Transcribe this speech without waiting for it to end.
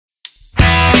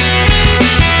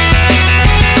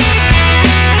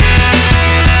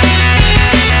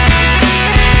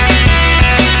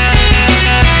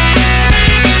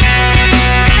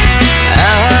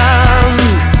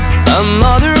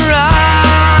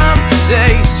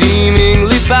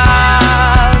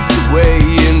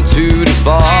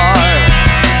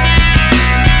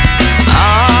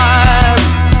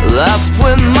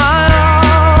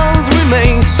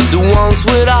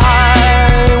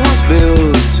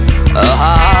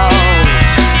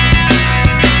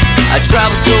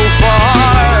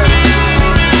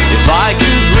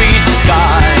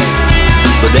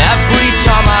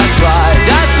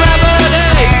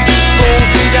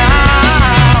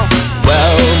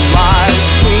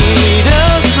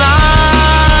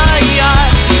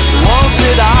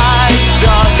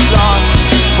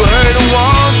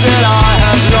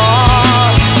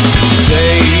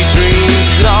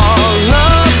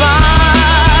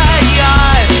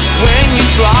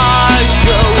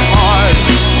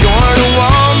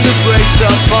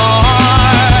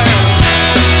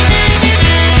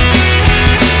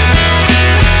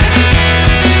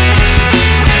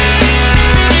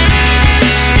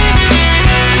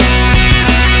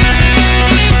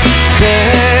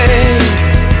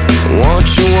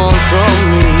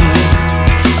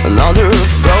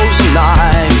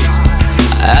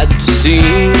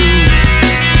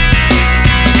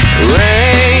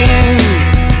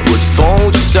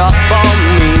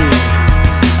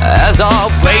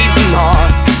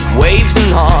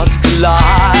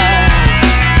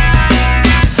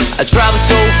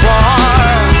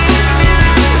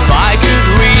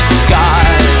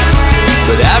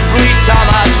every time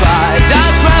I try,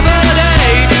 that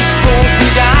gravity just pulls me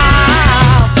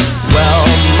down. Well,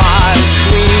 my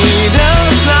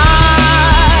sweetest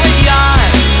lie,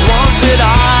 ones that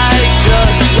I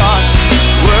just lost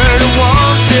were the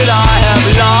ones that I have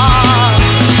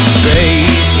lost.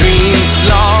 Daydreams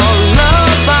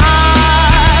lullaby,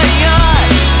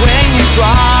 when you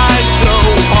try so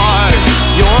hard,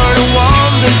 you're the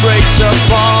one that breaks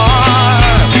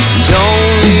apart.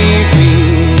 Don't leave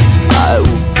me, I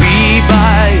will be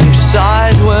by your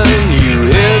side when you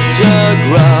hit the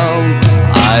ground.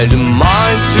 I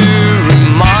demand to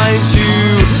remind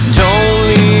you, don't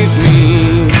leave me.